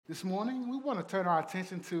This morning, we want to turn our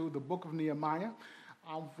attention to the book of Nehemiah.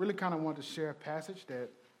 I really kind of want to share a passage that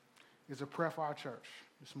is a prayer for our church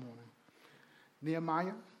this morning.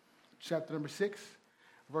 Nehemiah, chapter number 6,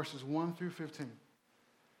 verses 1 through 15.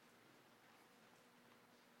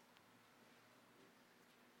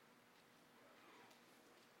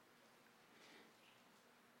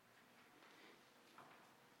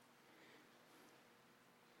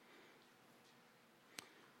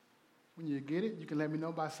 When you get it, you can let me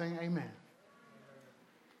know by saying amen.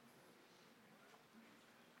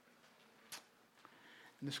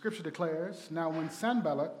 And the scripture declares, "Now when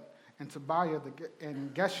Sanballat and Tobiah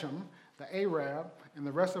and Geshem, the Arab, and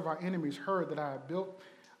the rest of our enemies heard that I had built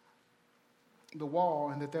the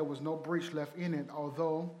wall and that there was no breach left in it,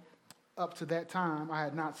 although up to that time I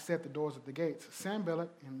had not set the doors of the gates,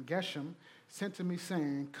 Sanballat and Geshem sent to me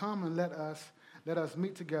saying, 'Come and let us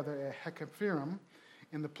meet together at Hekephirim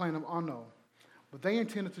in the plain of Ono.' But they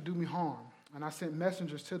intended to do me harm, and I sent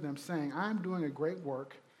messengers to them saying, 'I am doing a great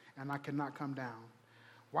work, and I cannot come down.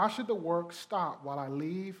 Why should the work stop while I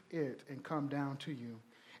leave it and come down to you?'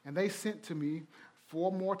 And they sent to me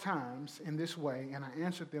 4 more times in this way, and I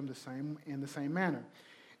answered them in the same manner.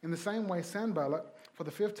 In the same way, Sanballat, for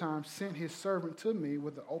the 5th time, sent his servant to me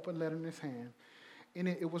with an open letter in his hand. In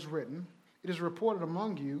it was written, 'It is reported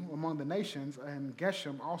among you, among the nations,' and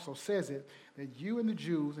Geshem also says it, 'that you and the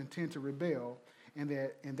Jews intend to rebel, and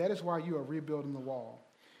that is why you are rebuilding the wall.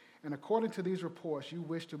 And according to these reports, you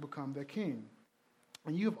wish to become their king.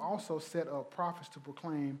 And you have also set up prophets to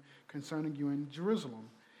proclaim concerning you in Jerusalem.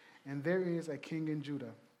 And there is a king in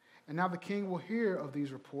Judah. And now the king will hear of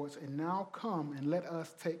these reports, and now come and let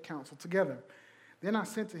us take counsel together.' Then I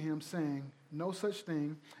sent to him, saying, 'No such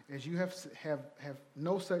thing as you have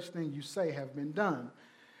no such thing you say have been done,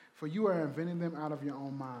 for you are inventing them out of your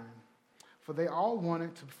own mind.' For they all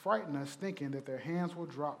wanted to frighten us, thinking that their hands will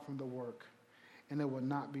drop from the work, and it will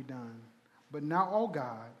not be done. But now, O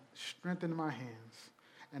God, strengthen my hands.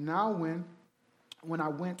 And now when I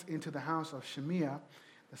went into the house of Shemiah,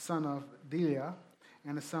 the son of Deliah,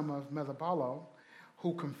 and the son of Methapalo, who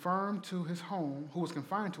was confined to his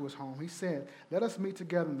home, he said, 'Let us meet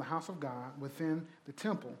together in the house of God within the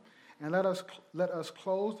temple, and let us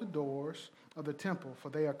close the doors of the temple, for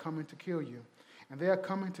they are coming to kill you. And they are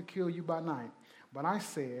coming to kill you by night.' But I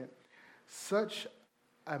said, 'Such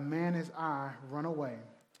a man as I run away.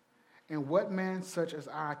 And what man such as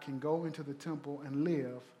I can go into the temple and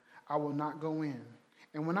live? I will not go in.'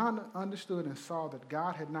 And when I understood and saw that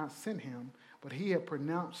God had not sent him, but he had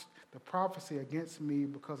pronounced the prophecy against me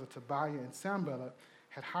because of Tobiah and Sanballat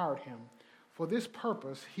had hired him. For this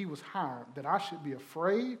purpose he was hired, that I should be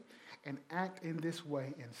afraid and act in this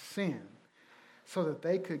way and sin, so that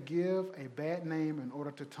they could give a bad name in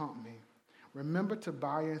order to taunt me. Remember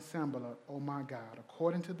Tobiah and Sanballat, O my God,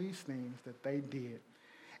 according to these things that they did,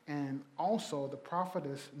 and also the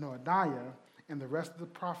prophetess Noadiah and the rest of the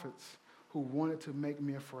prophets who wanted to make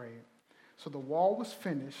me afraid. So the wall was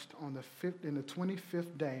finished in the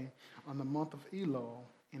 25th day on the month of Elul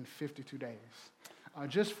in 52 days.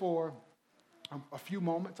 Just for a few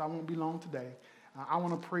moments, I won't be long today, I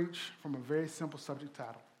want to preach from a very simple subject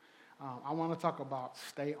title. I want to talk about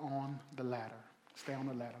stay on the ladder. Stay on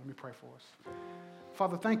the ladder. Let me pray for us.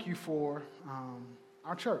 Father, thank you for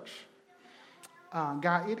our church.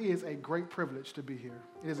 God, it is a great privilege to be here.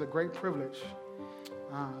 It is a great privilege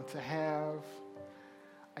to have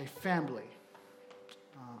a family.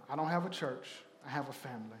 I don't have a church. I have a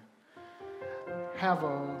family. Have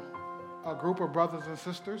a group of brothers and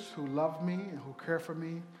sisters who love me and who care for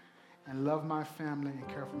me and love my family and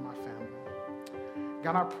care for my family.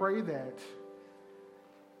 God, I pray that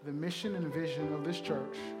the mission and vision of this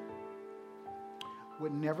church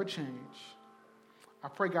would never change. I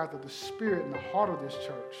pray, God, that the spirit and the heart of this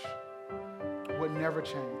church would never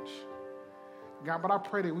change. God, but I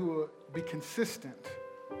pray that we will be consistent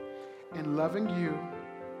in loving you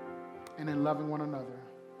and in loving one another.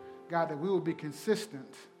 God, that we will be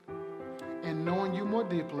consistent in knowing you more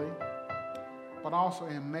deeply, but also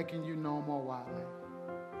in making you known more widely.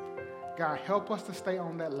 God, help us to stay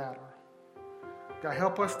on that ladder. God,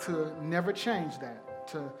 help us to never change that,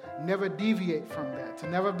 to never deviate from that, to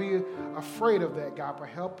never be afraid of that, God, but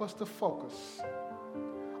help us to focus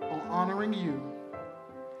on honoring you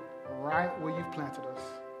right where you've planted us.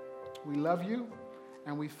 We love you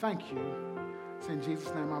and we thank you. It's in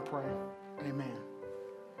Jesus' name I pray. Amen.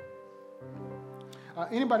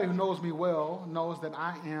 Anybody who knows me well knows that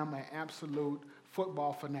I am an absolute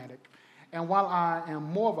football fanatic. And while I am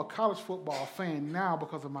more of a college football fan now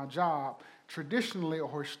because of my job, traditionally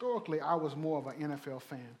or historically, I was more of an NFL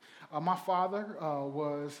fan. My father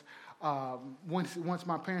was Once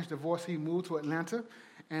my parents divorced, he moved to Atlanta.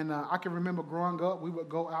 And I can remember growing up, we would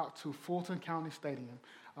go out to Fulton County Stadium.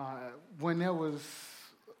 When there was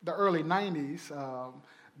the early 90s,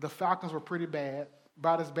 the Falcons were pretty bad,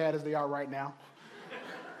 about as bad as they are right now.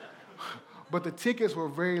 But the tickets were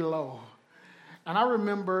very low. And I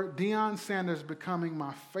remember Deion Sanders becoming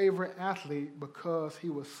my favorite athlete because he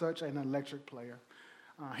was such an electric player.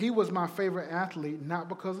 He was my favorite athlete not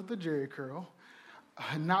because of the Jerry curl,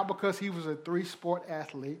 not because he was a three-sport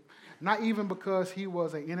athlete, not even because he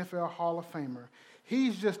was an NFL Hall of Famer.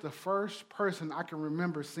 He's just the first person I can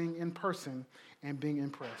remember seeing in person and being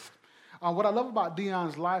impressed. What I love about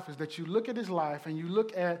Deion's life is that you look at his life and you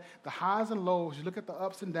look at the highs and lows, you look at the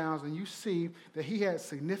ups and downs, and you see that he had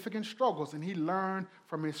significant struggles, and he learned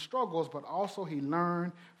from his struggles, but also he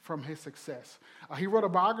learned from his success. He wrote a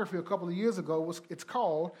biography a couple of years ago. It's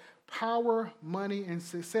called Power, Money, and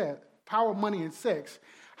Success. Power, Money, and Sex,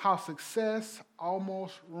 How Success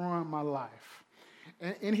Almost Ruined My Life.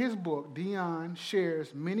 And in his book, Deion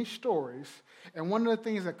shares many stories, and one of the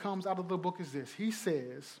things that comes out of the book is this. He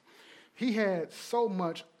says he had so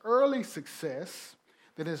much early success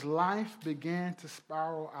that his life began to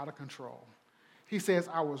spiral out of control. He says,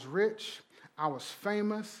 I was rich, I was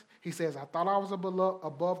famous. He says, I thought I was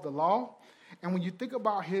above the law. And when you think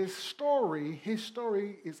about his story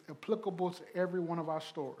is applicable to every one of our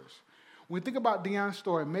stories. When we think about Deion's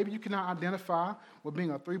story, maybe you cannot identify with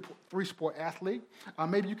being a three-sport athlete.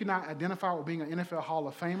 Maybe you cannot identify with being an NFL Hall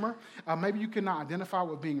of Famer. Maybe you cannot identify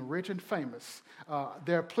with being rich and famous.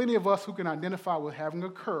 There are plenty of us who can identify with having a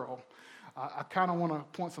curl. I kind of want to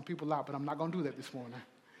point some people out, but I'm not going to do that this morning.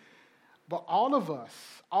 But all of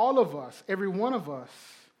us, every one of us,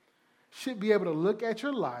 should be able to look at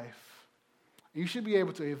your life, and you should be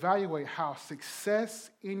able to evaluate how success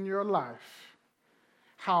in your life,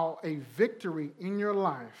 how a victory in your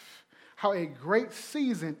life, how a great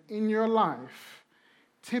season in your life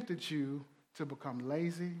tempted you to become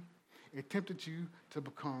lazy. It tempted you to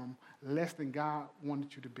become less than God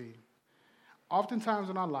wanted you to be. Oftentimes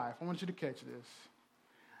in our life, I want you to catch this,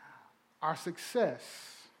 our success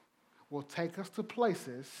will take us to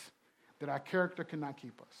places that our character cannot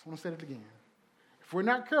keep us. I want to say that again. If we're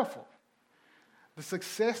not careful, the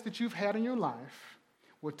success that you've had in your life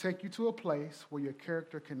will take you to a place where your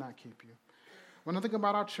character cannot keep you. When I think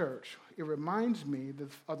about our church, it reminds me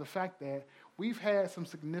of the fact that we've had some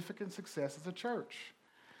significant success as a church.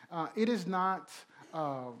 It is not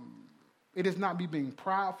me being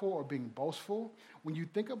prideful or being boastful. When you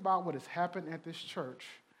think about what has happened at this church,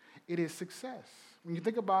 it is success. When you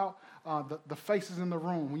think about the faces in the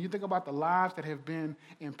room, when you think about the lives that have been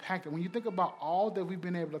impacted, when you think about all that we've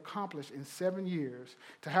been able to accomplish in 7 years,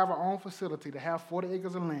 to have our own facility, to have 40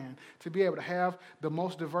 acres of land, to be able to have the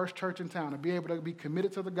most diverse church in town, to be able to be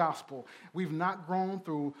committed to the gospel. We've not grown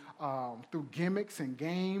through gimmicks and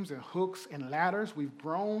games and hooks and ladders. We've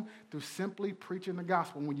grown through simply preaching the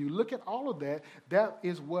gospel. When you look at all of that, that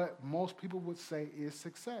is what most people would say is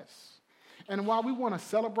success. And while we want to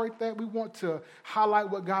celebrate that, we want to highlight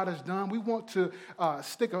what God has done. We want to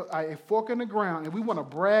stick a fork in the ground, and we want to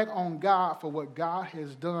brag on God for what God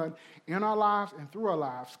has done in our lives and through our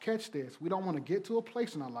lives. Catch this. We don't want to get to a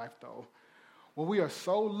place in our life, though, where we are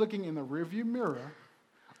so looking in the rearview mirror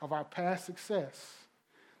of our past success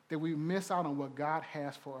that we miss out on what God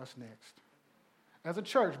has for us next. As a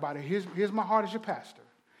church body, here's my heart as your pastor.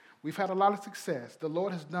 We've had a lot of success. The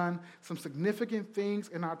Lord has done some significant things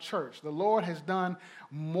in our church. The Lord has done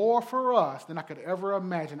more for us than I could ever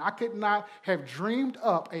imagine. I could not have dreamed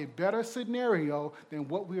up a better scenario than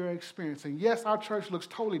what we are experiencing. Yes, our church looks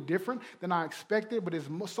totally different than I expected, but it's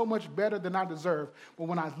so much better than I deserve. But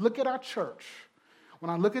when I look at our church,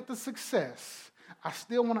 when I look at the success, I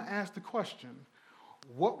still want to ask the question,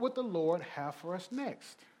 what would the Lord have for us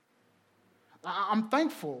next? I'm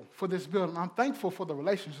thankful for this building. I'm thankful for the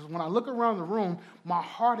relationships. When I look around the room, my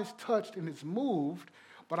heart is touched and it's moved,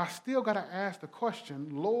 but I still got to ask the question,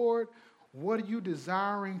 Lord, what are you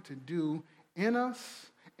desiring to do in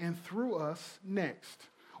us and through us next?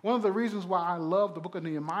 One of the reasons why I love the book of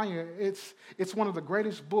Nehemiah, it's one of the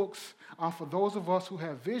greatest books for those of us who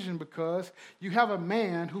have vision, because you have a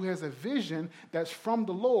man who has a vision that's from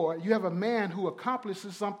the Lord. You have a man who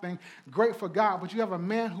accomplishes something great for God, but you have a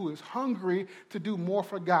man who is hungry to do more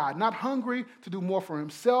for God. Not hungry to do more for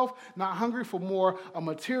himself, not hungry for more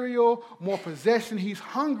material, more possession. He's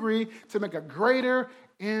hungry to make a greater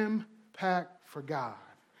impact for God.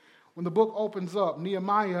 When the book opens up,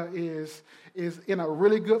 Nehemiah is in a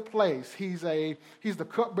really good place. He's the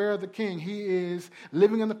cupbearer of the king. He is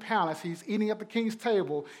living in the palace. He's eating at the king's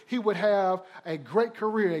table. He would have a great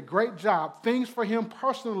career, a great job. Things for him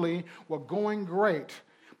personally were going great.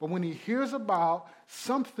 But when he hears about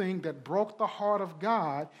something that broke the heart of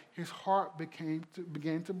God, his heart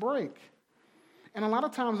began to break. And a lot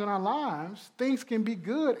of times in our lives, things can be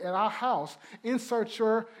good at our house. Insert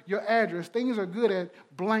your address. Things are good at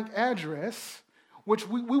blank address, which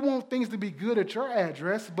we want things to be good at your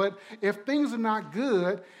address. But if things are not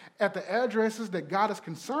good at the addresses that God is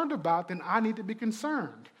concerned about, then I need to be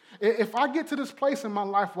concerned. If I get to this place in my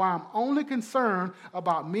life where I'm only concerned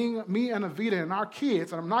about me and Avita and our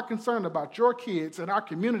kids, and I'm not concerned about your kids and our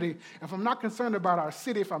community, if I'm not concerned about our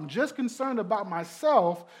city, if I'm just concerned about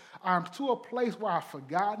myself, I'm to a place where I've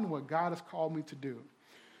forgotten what God has called me to do.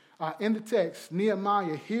 In the text,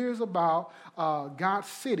 Nehemiah hears about God's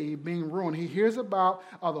city being ruined. He hears about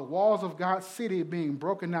the walls of God's city being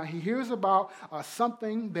broken down. He hears about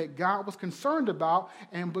something that God was concerned about,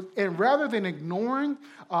 and rather than ignoring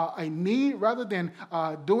a need, rather than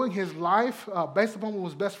doing his life based upon what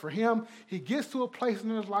was best for him, he gets to a place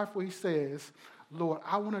in his life where he says, Lord,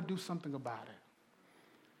 I want to do something about it.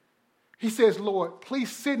 He says, Lord,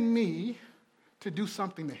 please send me to do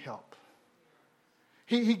something to help.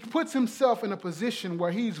 He puts himself in a position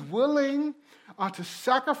where he's willing to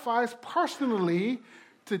sacrifice personally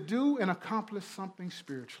to do and accomplish something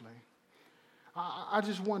spiritually. I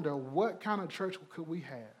just wonder, what kind of church could we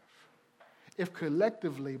have if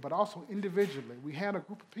collectively, but also individually, we had a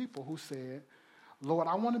group of people who said, Lord,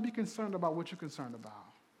 I want to be concerned about what you're concerned about.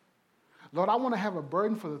 Lord, I want to have a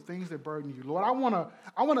burden for the things that burden you. Lord, I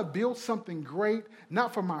want to build something great,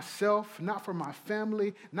 not for myself, not for my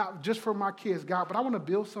family, not just for my kids, God, but I want to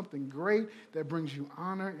build something great that brings you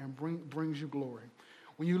honor and brings you glory.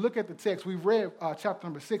 When you look at the text, we've read chapter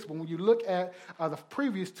number 6, but when you look at the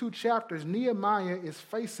previous 2 chapters, Nehemiah is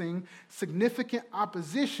facing significant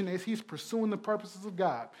opposition as he's pursuing the purposes of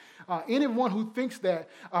God. Anyone who thinks that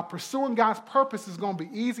pursuing God's purpose is going to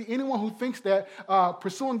be easy, anyone who thinks that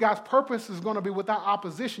pursuing God's purpose is going to be without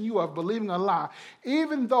opposition, you are believing a lie.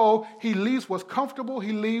 Even though he leaves what's comfortable,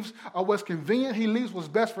 he leaves what's convenient, he leaves what's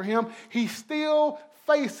best for him, he still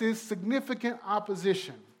faces significant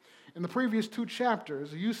opposition. In the previous 2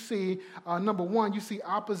 chapters, you see, number 1, you see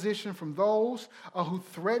opposition from those who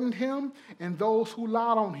threatened him and those who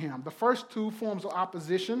lied on him. The first 2 forms of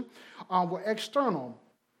opposition were external.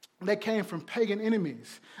 They came from pagan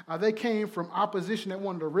enemies. They came from opposition that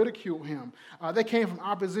wanted to ridicule him. They came from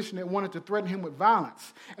opposition that wanted to threaten him with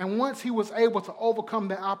violence. And once he was able to overcome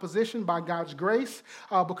that opposition by God's grace,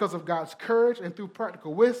 because of God's courage and through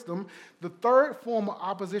practical wisdom, the third form of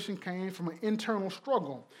opposition came from an internal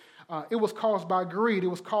struggle. It was caused by greed. It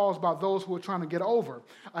was caused by those who were trying to get over.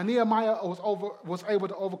 Nehemiah was able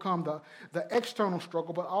to overcome the external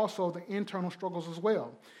struggle, but also the internal struggles as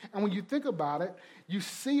well. And when you think about it, you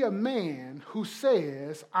see a man who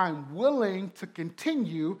says, I'm willing to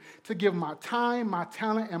continue to give my time, my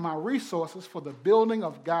talent, and my resources for the building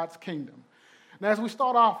of God's kingdom. Now, as we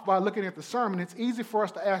start off by looking at the sermon, it's easy for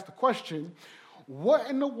us to ask the question, what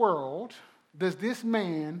in the world does this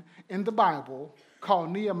man in the Bible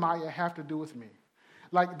called Nehemiah have to do with me?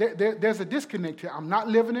 Like, there's a disconnect here. I'm not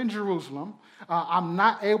living in Jerusalem. I'm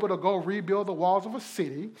not able to go rebuild the walls of a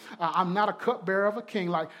city. I'm not a cupbearer of a king.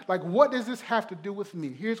 Like, what does this have to do with me?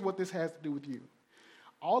 Here's what this has to do with you.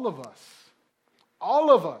 All of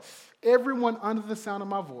us, everyone under the sound of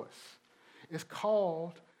my voice, is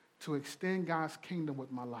called to extend God's kingdom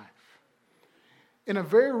with my life. In a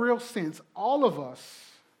very real sense, all of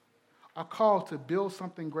us are called to build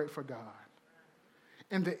something great for God.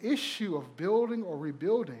 And the issue of building or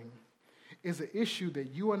rebuilding is an issue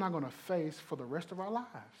that you and I are going to face for the rest of our lives.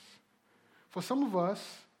 For some of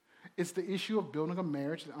us, it's the issue of building a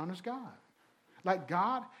marriage that honors God. Like,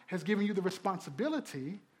 God has given you the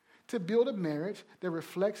responsibility to build a marriage that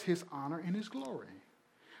reflects his honor and his glory.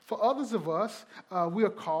 For others of us, we are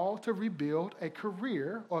called to rebuild a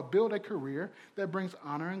career or build a career that brings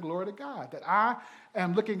honor and glory to God. That I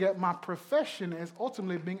am looking at my profession as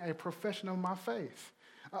ultimately being a profession of my faith.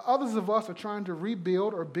 Others of us are trying to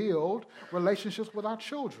rebuild or build relationships with our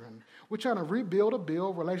children. We're trying to rebuild or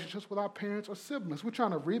build relationships with our parents or siblings. We're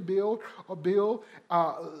trying to rebuild or build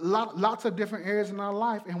lots of different areas in our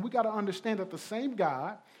life. And we got to understand that the same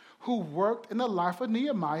God who worked in the life of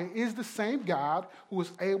Nehemiah is the same God who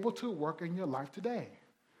is able to work in your life today.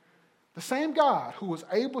 The same God who was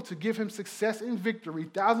able to give him success and victory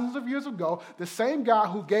thousands of years ago, the same God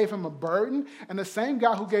who gave him a burden, and the same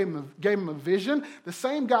God who gave him a vision, the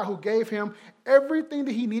same God who gave him everything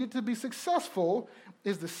that he needed to be successful,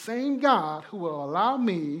 is the same God who will allow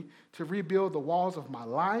me to rebuild the walls of my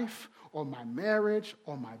life, or my marriage,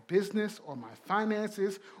 or my business, or my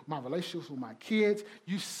finances, my relationships with my kids.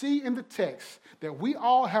 You see in the text that we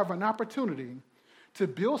all have an opportunity to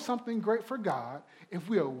build something great for God if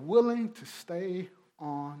we are willing to stay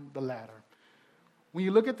on the ladder. When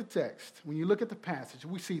you look at the text, when you look at the passage,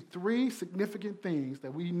 we see three significant things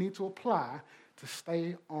that we need to apply to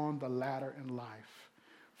stay on the ladder in life.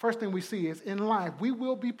 First thing we see is in life, we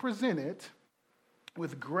will be presented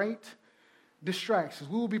with great distractions.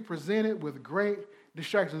 We will be presented with great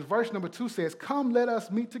distractions. Verse number 2 says, "Come, let us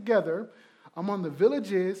meet together among the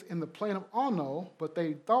villages in the plain of Ono, but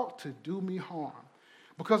they thought to do me harm."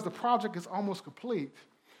 Because the project is almost complete,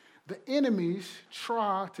 the enemies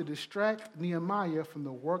try to distract Nehemiah from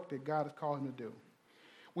the work that God has called him to do.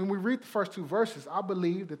 When we read the first two verses, I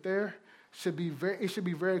believe that it should be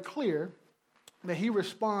very clear that he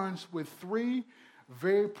responds three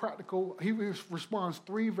very practical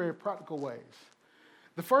ways.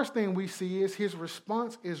 The first thing we see is his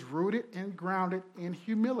response is rooted and grounded in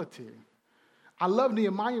humility. I love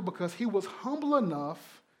Nehemiah because he was humble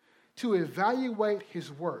enough to evaluate his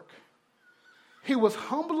work. He was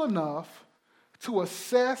humble enough to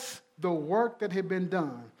assess the work that had been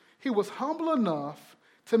done. He was humble enough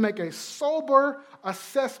to make a sober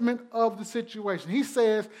assessment of the situation. He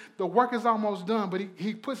says the work is almost done, but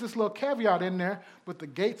he puts this little caveat in there, but the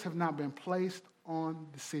gates have not been placed on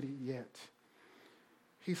the city yet.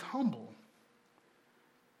 He's humble.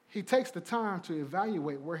 He takes the time to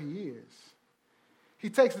evaluate where he is. He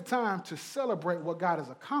takes the time to celebrate what God has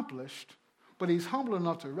accomplished, but he's humble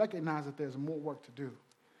enough to recognize that there's more work to do.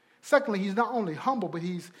 Secondly, he's not only humble, but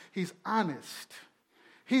he's honest.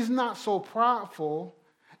 He's not so prideful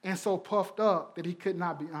and so puffed up that he could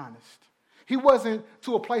not be honest. He wasn't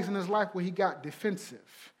to a place in his life where he got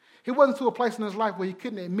defensive. He wasn't to a place in his life where he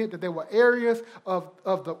couldn't admit that there were areas of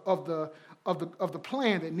the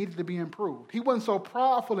plan that needed to be improved. He wasn't so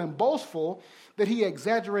prideful and boastful that he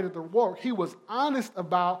exaggerated the work. He was honest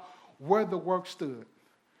about where the work stood.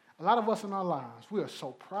 A lot of us in our lives, we are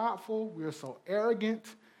so prideful, we are so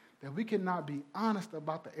arrogant that we cannot be honest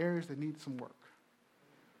about the areas that need some work.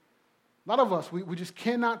 A lot of us, we just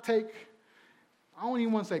cannot take, I don't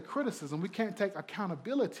even want to say criticism, we can't take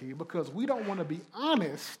accountability because we don't want to be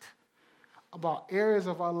honest about areas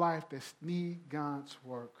of our life that need God's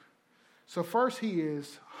work. So first, he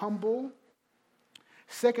is humble.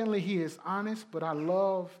 Secondly, he is honest, but I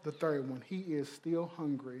love the third one. He is still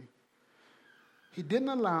hungry. He didn't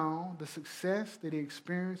allow the success that he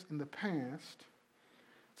experienced in the past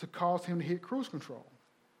to cause him to hit cruise control.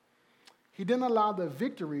 He didn't allow the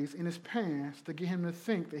victories in his past to get him to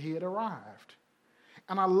think that he had arrived.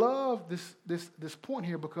 And I love this point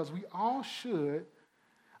here because we all should,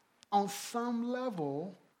 on some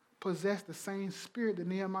level, possess the same spirit that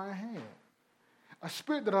Nehemiah had. A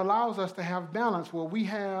spirit that allows us to have balance where we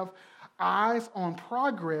have eyes on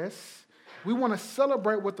progress. We want to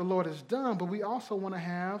celebrate what the Lord has done, but we also want to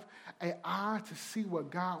have an eye to see what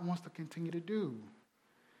God wants to continue to do.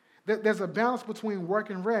 There's a balance between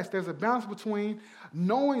work and rest. There's a balance between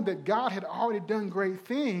knowing that God had already done great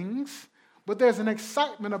things, but there's an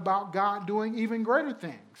excitement about God doing even greater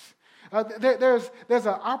things. There's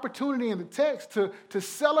an opportunity in the text to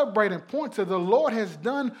celebrate and point to the Lord has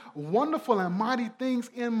done wonderful and mighty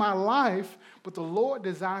things in my life, but the Lord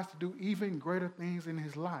desires to do even greater things in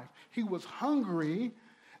his life. He was hungry,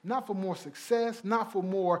 not for more success, not for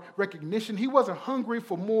more recognition. He wasn't hungry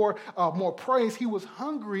for more praise. He was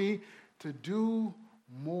hungry to do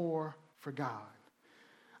more for God.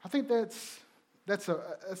 I think that's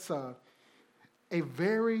a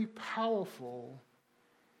very powerful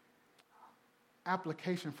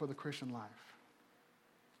application for the Christian life.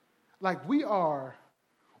 Like we are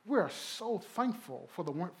so thankful for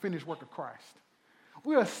the finished work of Christ.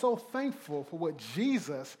 We are so thankful for what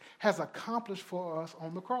Jesus has accomplished for us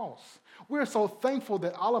on the cross. We are so thankful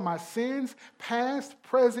that all of my sins, past,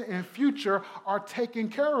 present, and future, are taken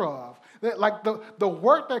care of. That like the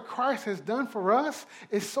work that Christ has done for us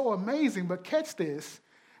is so amazing. But catch this,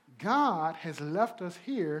 God has left us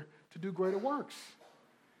here to do greater works.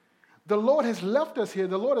 The Lord has left us here.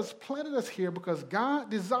 The Lord has planted us here because God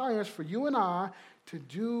desires for you and I to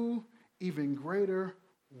do even greater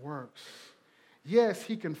works. Yes,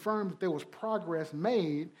 he confirmed that there was progress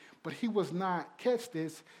made, but he was not, catch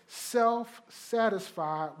this,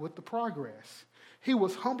 self-satisfied with the progress. He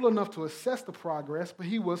was humble enough to assess the progress, but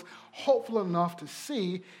he was hopeful enough to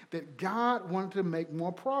see that God wanted to make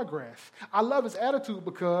more progress. I love his attitude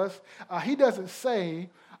because he doesn't say,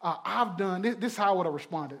 I've done, this is how I would have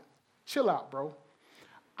responded. Chill out, bro.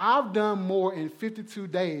 I've done more in 52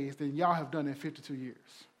 days than y'all have done in 52 years.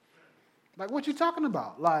 Like, what you talking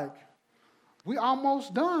about? Like, we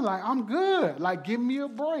almost done. Like, I'm good. Like, give me a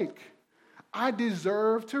break. I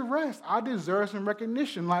deserve to rest. I deserve some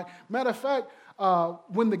recognition. Like, matter of fact,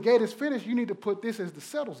 when the gate is finished, you need to put this as the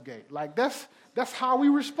settles gate. Like, that's how we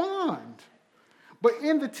respond. But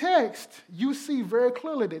in the text, you see very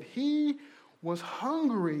clearly that he was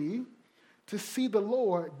hungry to see the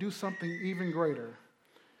Lord do something even greater.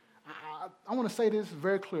 I want to say this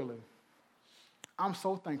very clearly. I'm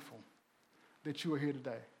so thankful that you are here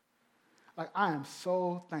today. Like, I am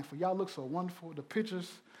so thankful. Y'all look so wonderful. The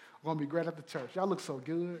pictures are going to be great at the church. Y'all look so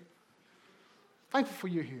good. Thankful for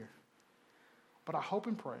you here. But I hope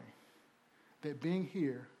and pray that being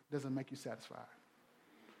here doesn't make you satisfied.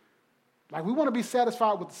 Like, we want to be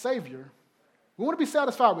satisfied with the Savior. We want to be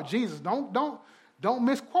satisfied with Jesus. Don't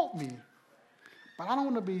misquote me. But I don't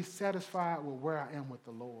want to be satisfied with where I am with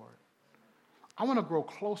the Lord. I want to grow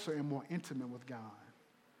closer and more intimate with God.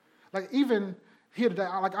 Like, even here today,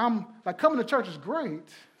 I'm coming to church is great,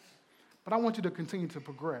 but I want you to continue to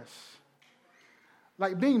progress.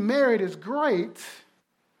 Like, being married is great,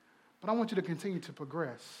 but I want you to continue to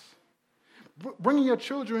progress. Bringing your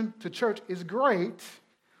children to church is great,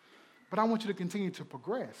 but I want you to continue to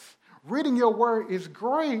progress. Reading your word is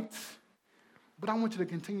great, but I want you to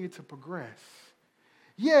continue to progress.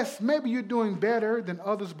 Yes, maybe you're doing better than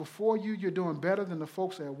others before you. You're doing better than the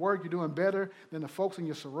folks at work. You're doing better than the folks in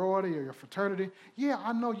your sorority or your fraternity. Yeah,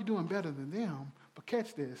 I know you're doing better than them, but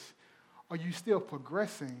catch this. Are you still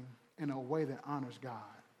progressing in a way that honors God?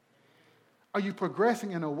 Are you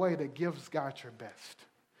progressing in a way that gives God your best?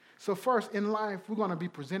 So first, in life, we're going to be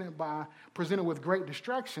presented with great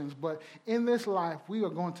distractions, but in this life, we are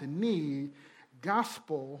going to need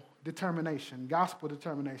gospel determination. Gospel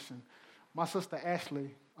determination. My sister Ashley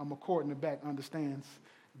McCord in the back understands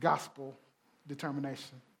gospel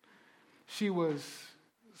determination.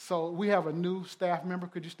 So we have a new staff member.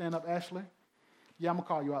 Could you stand up, Ashley? Yeah, I'm going to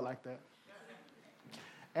call you out like that.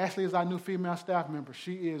 Ashley is our new female staff member.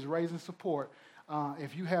 She is raising support.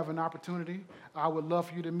 If you have an opportunity, I would love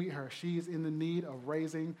for you to meet her. She is in the need of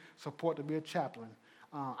raising support to be a chaplain.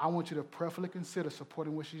 I want you to prayerfully consider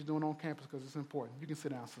supporting what she's doing on campus because it's important. You can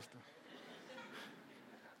sit down, sister.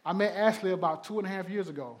 I met Ashley about 2.5 years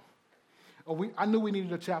ago. I knew we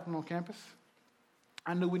needed a chaplain on campus.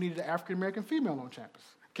 I knew we needed an African-American female on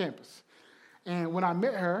campus. And when I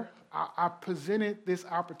met her, I presented this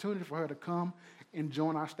opportunity for her to come and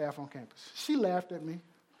join our staff on campus. She laughed at me.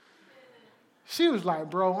 She was like,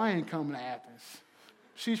 bro, I ain't coming to Athens.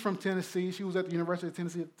 She's from Tennessee. She was at the University of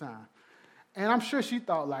Tennessee at the time. And I'm sure she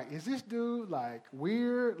thought, like, is this dude, like,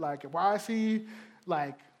 weird? Like, why is he,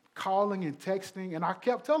 like, calling and texting? And I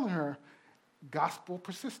kept telling her, gospel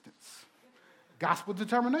persistence, gospel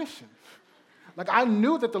determination. Like, I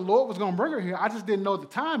knew that the Lord was going to bring her here. I just didn't know the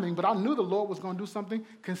timing, but I knew the Lord was going to do something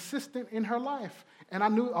consistent in her life. And I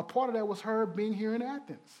knew a part of that was her being here in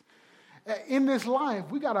Athens. In this life,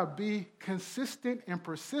 we got to be consistent and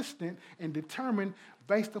persistent and determined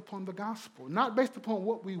based upon the gospel. Not based upon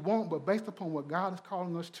what we want, but based upon what God is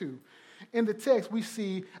calling us to. In the text, we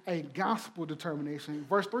see a gospel determination.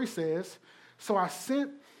 Verse 3 says, so I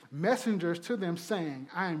sent messengers to them saying,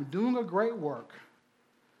 I am doing a great work,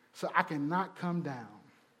 so I cannot come down.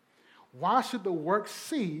 Why should the work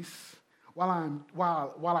cease while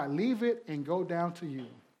I leave it and go down to you?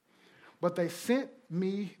 But they sent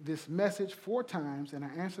me this message 4 times, and I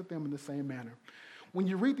answered them in the same manner. When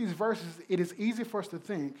you read these verses, it is easy for us to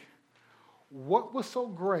think, what was so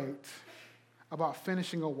great about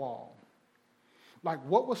finishing a wall? Like,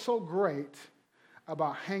 what was so great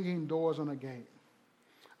about hanging doors on a gate?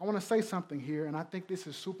 I want to say something here, and I think this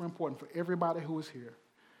is super important for everybody who is here.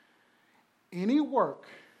 Any work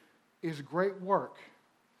is great work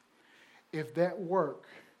if that work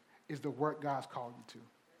is the work God's called you to.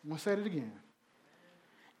 I'm going to say it again.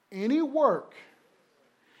 Any work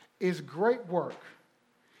is great work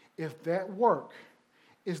if that work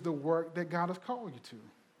is the work that God has called you to.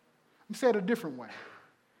 Let me say it a different way.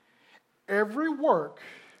 Every work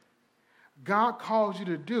God calls you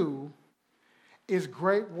to do is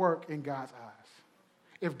great work in God's eyes.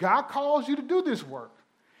 If God calls you to do this work,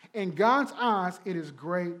 in God's eyes, it is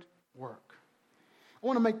great work. I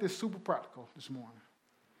want to make this super practical this morning.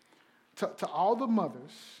 To all the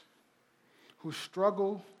mothers who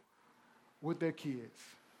struggle with their kids,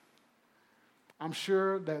 I'm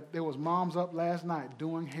sure that there was moms up last night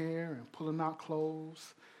doing hair and pulling out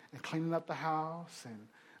clothes and cleaning up the house and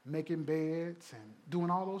making beds and doing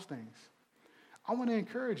all those things. I want to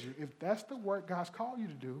encourage you, if that's the work God's called you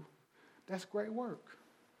to do, that's great work.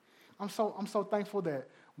 I'm so thankful that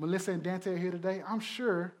Melissa and Dante are here today. I'm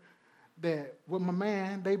sure that with my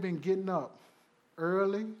man, they've been getting up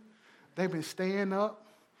early. They've been staying up.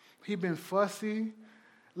 He's been fussy.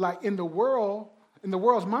 Like in the world's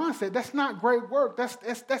mindset, that's not great work.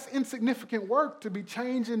 That's insignificant work to be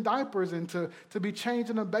changing diapers and to be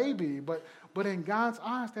changing a baby. But in God's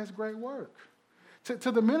eyes, that's great work.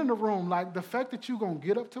 To the men in the room, like the fact that you're going to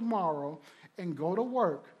get up tomorrow and go to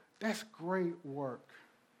work, that's great work.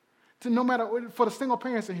 No matter, for the single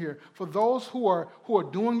parents in here, for those who are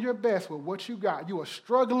doing your best with what you got, you are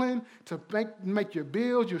struggling to make your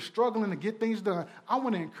bills, you're struggling to get things done. I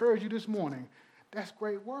want to encourage you this morning, that's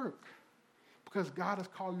great work because God has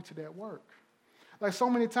called you to that work. Like so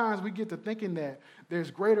many times we get to thinking that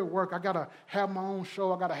there's greater work. I got to have my own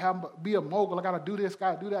show. I got to be a mogul. I got to do this,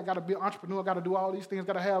 got to do that. I got to be an entrepreneur. I got to do all these things. I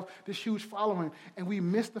got to have this huge following. And we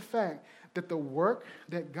miss the fact that the work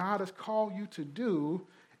that God has called you to do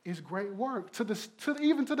is great work.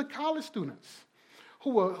 Even to the college students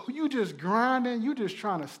who you just grinding, you just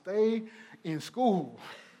trying to stay in school.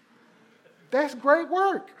 That's great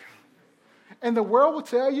work. And the world will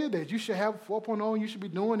tell you that you should have 4.0, you should be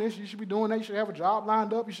doing this, you should be doing that, you should have a job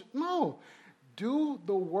lined up. No. Do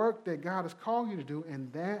the work that God has called you to do,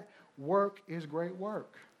 and that work is great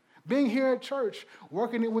work. Being here at church,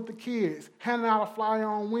 working it with the kids, handing out a flyer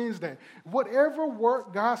on Wednesday. Whatever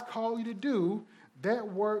work God's called you to do, that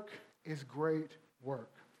work is great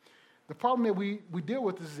work. The problem that we deal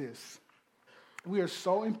with is this. We are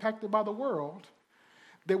so impacted by the world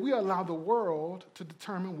that we allow the world to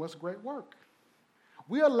determine what's great work.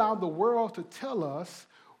 We allow the world to tell us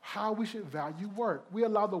how we should value work. We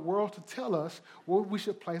allow the world to tell us where we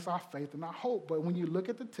should place our faith and our hope. But when you look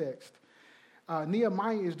at the text,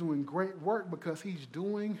 Nehemiah is doing great work because he's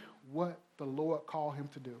doing what the Lord called him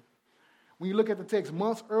to do. When you look at the text,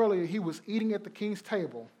 months earlier, he was eating at the king's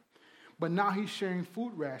table, but now he's sharing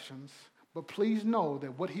food rations. But please know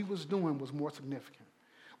that what he was doing was more significant.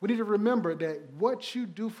 We need to remember that what you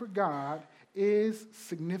do for God is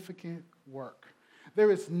significant work. There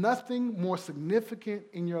is nothing more significant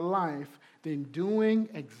in your life than doing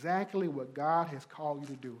exactly what God has called you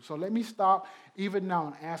to do. So let me stop even now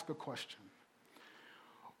and ask a question.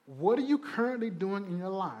 What are you currently doing in your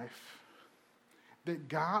life that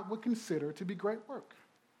God would consider to be great work?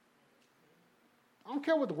 I don't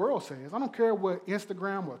care what the world says. I don't care what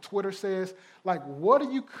Instagram or Twitter says. Like, what are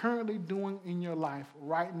you currently doing in your life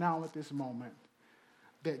right now at this moment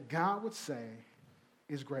that God would say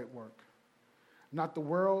is great work? Not the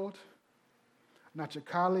world, not your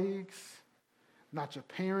colleagues, not your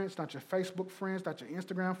parents, not your Facebook friends, not your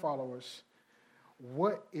Instagram followers.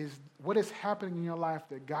 What is happening in your life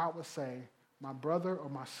that God would say, my brother or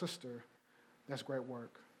my sister, that's great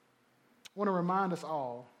work? I want to remind us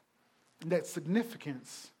all that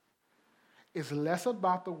significance is less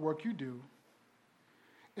about the work you do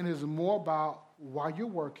and is more about why you're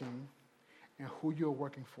working and who you're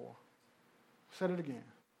working for. I'll say it again.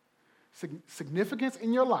 Significance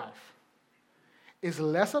in your life is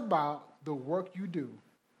less about the work you do.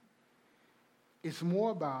 It's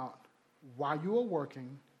more about why you are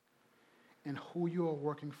working and who you are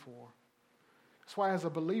working for. That's why as a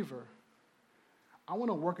believer, I want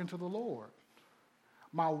to work into the Lord.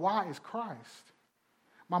 My why is Christ.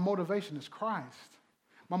 My motivation is Christ.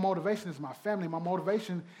 My motivation is my family. My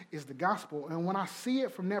motivation is the gospel. And when I see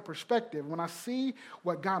it from that perspective, when I see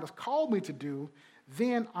what God has called me to do,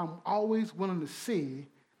 then I'm always willing to see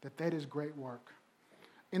that that is great work.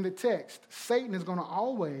 In the text, Satan is going to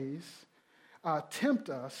always tempt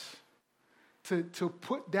us to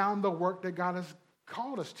put down the work that God has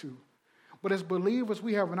called us to. But as believers,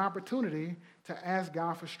 we have an opportunity to ask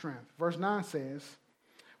God for strength. Verse 9 says,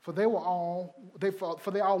 For they all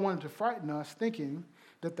wanted to frighten us, thinking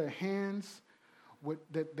that our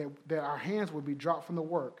hands would be dropped from the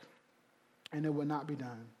work, and it would not be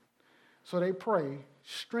done. So they pray,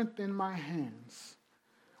 strengthen my hands.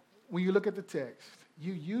 When you look at the text,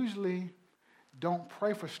 you usually don't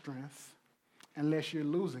pray for strength unless you're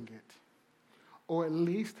losing it, or at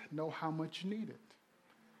least know how much you need it.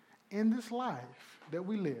 In this life that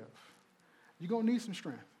we live, you're going to need some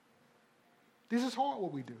strength. This is hard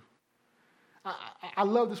what we do. I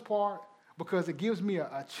love this part because it gives me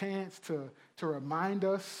a chance to remind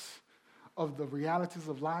us of the realities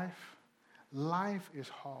of life. Life is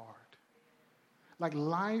hard. Like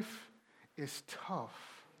life is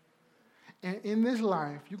tough. And in this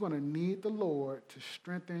life, you're going to need the Lord to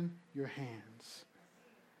strengthen your hands.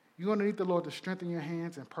 You're going to need the Lord to strengthen your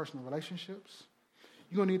hands in personal relationships.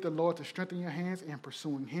 You're going to need the Lord to strengthen your hands in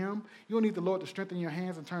pursuing Him. You're going to need the Lord to strengthen your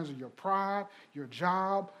hands in terms of your pride, your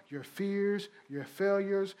job, your fears, your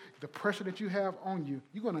failures, the pressure that you have on you.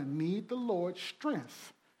 You're going to need the Lord's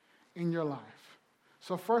strength in your life.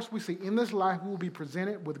 So first we see in this life we will be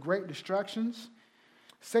presented with great distractions.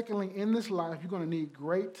 Secondly, in this life you're going to need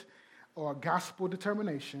great or gospel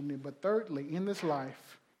determination. But thirdly, in this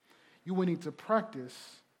life you will need to practice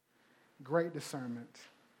great discernment.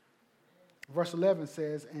 Verse 11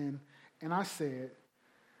 says, and I said,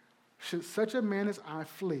 should such a man as I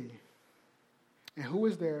flee? And who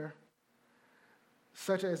is there,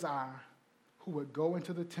 such as I, who would go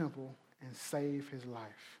into the temple and save his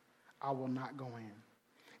life? I will not go in.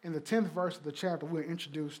 In the 10th verse of the chapter, we're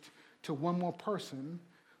introduced to one more person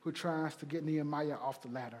who tries to get Nehemiah off the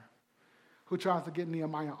ladder, who tries to get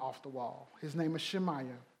Nehemiah off the wall. His name is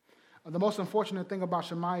Shemaiah. The most unfortunate thing about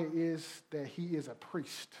Shemaiah is that he is a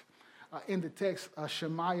priest. In the text,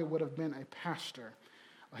 Shemaiah would have been a pastor.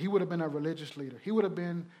 He would have been a religious leader. He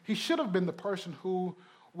should have been the person who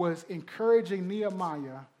was encouraging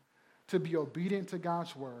Nehemiah to be obedient to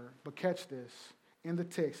God's word. But catch this. In the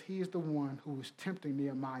text, he is the one who is tempting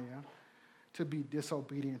Nehemiah to be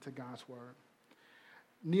disobedient to God's word.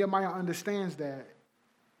 Nehemiah understands that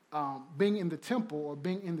being in the temple or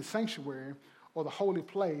being in the sanctuary or the holy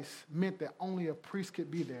place meant that only a priest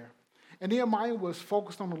could be there. And Nehemiah was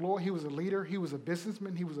focused on the Lord. He was a leader. He was a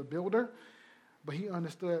businessman. He was a builder. But he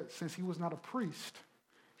understood since he was not a priest,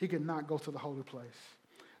 he could not go to the holy place.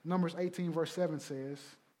 Numbers 18, verse 7 says,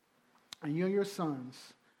 and you and your sons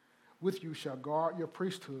with you shall guard your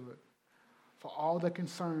priesthood for all that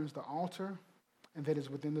concerns the altar and that is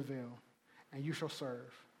within the veil, and you shall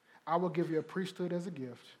serve. I will give you a priesthood as a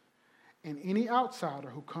gift, and any outsider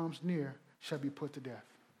who comes near shall be put to death.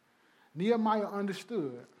 Nehemiah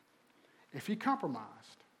understood if he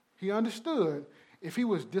compromised. He understood if he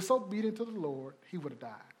was disobedient to the Lord, he would have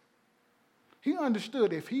died. He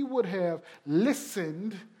understood if he would have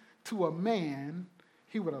listened to a man,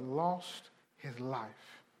 he would have lost his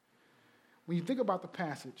life. When you think about the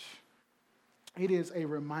passage, it is a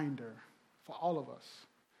reminder for all of us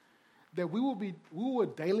that we will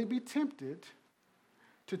daily be tempted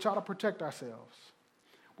to try to protect ourselves.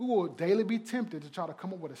 We will daily be tempted to try to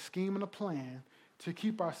come up with a scheme and a plan to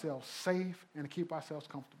keep ourselves safe and to keep ourselves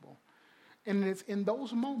comfortable. And it's in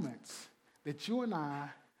those moments that you and I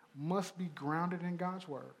must be grounded in God's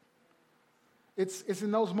word. It's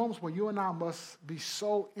in those moments where you and I must be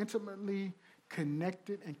so intimately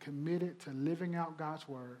connected and committed to living out God's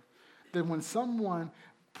word that when someone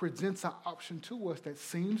presents an option to us that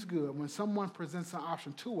seems good, when someone presents an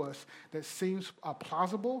option to us that seems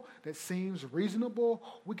plausible, that seems reasonable,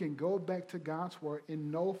 we can go back to God's word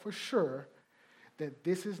and know for sure that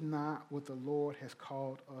this is not what the Lord has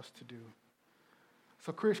called us to do.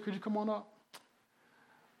 So, Chris, could you come on up?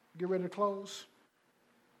 Get ready to close.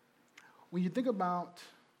 When you think about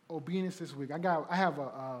obedience this week, I have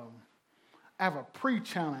a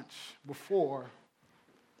pre-challenge before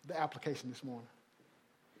the application this morning.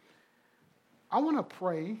 I want to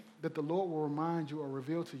pray that the Lord will remind you or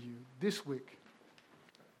reveal to you this week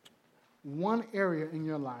one area in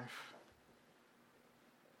your life,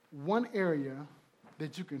 one area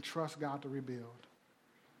that you can trust God to rebuild.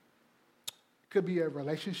 It could be a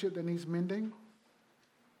relationship that needs mending.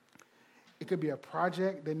 It could be a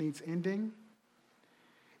project that needs ending.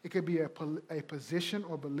 It could be a position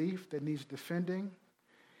or belief that needs defending.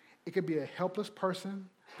 It could be a helpless person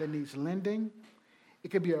that needs lending. It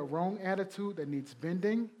could be a wrong attitude that needs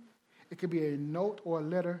bending. It could be a note or a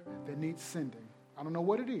letter that needs sending. I don't know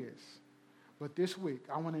what it is, but this week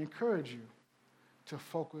I want to encourage you to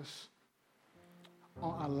focus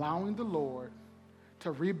on allowing the Lord to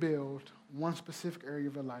rebuild one specific area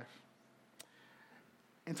of your life.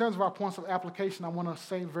 In terms of our points of application, I want to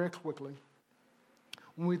say very quickly,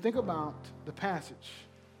 when we think about the passage,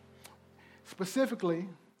 specifically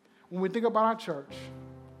when we think about our church,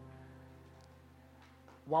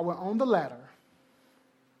 while we're on the ladder,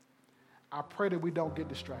 I pray that we don't get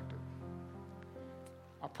distracted.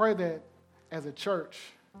 I pray that as a church,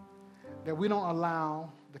 that we don't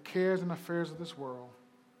allow the cares and affairs of this world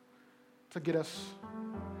to get us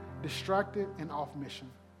distracted and off mission.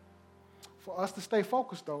 For us to stay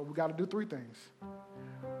focused, though, we got to do three things.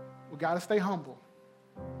 We got to stay humble.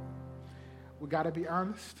 We got to be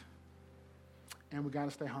earnest. And we got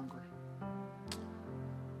to stay hungry.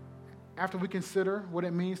 After we consider what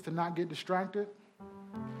it means to not get distracted,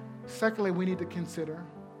 secondly, we need to consider,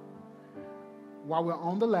 while we're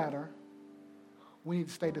on the ladder, we need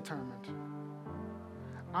to stay determined.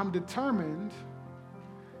 I'm determined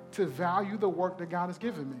to value the work that God has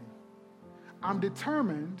given me. I'm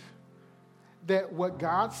determined that what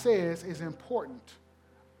God says is important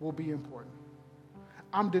will be important.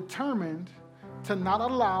 I'm determined to not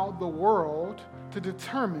allow the world to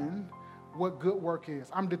determine what good work is.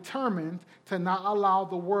 I'm determined to not allow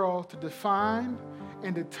the world to define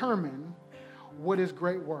and determine what is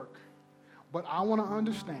great work. But I want to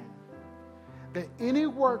understand that any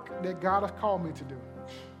work that God has called me to do,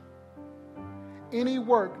 any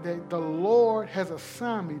work that the Lord has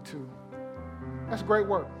assigned me to, that's great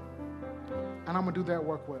work. And I'm going to do that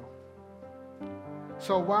work well.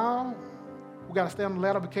 So while we got to stay on the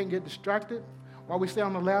ladder, we can't get distracted. While we stay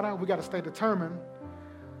on the ladder, we got to stay determined.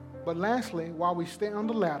 But lastly, while we stay on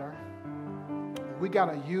the ladder, we got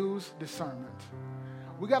to use discernment.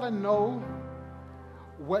 We got to know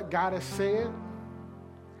what God has said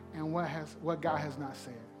and what God has not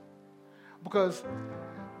said. Because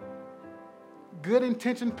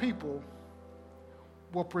good-intentioned people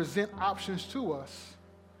will present options to us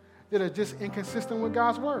that are just inconsistent with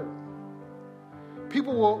God's word.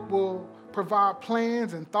 People will provide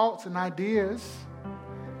plans and thoughts and ideas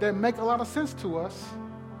that make a lot of sense to us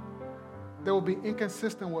that will be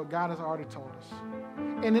inconsistent with what God has already told us.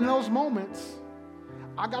 And in those moments,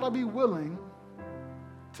 I got to be willing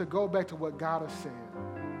to go back to what God has said.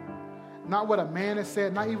 Not what a man has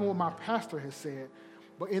said, not even what my pastor has said,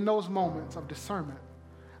 but in those moments of discernment,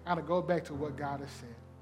 I got to go back to what God has said.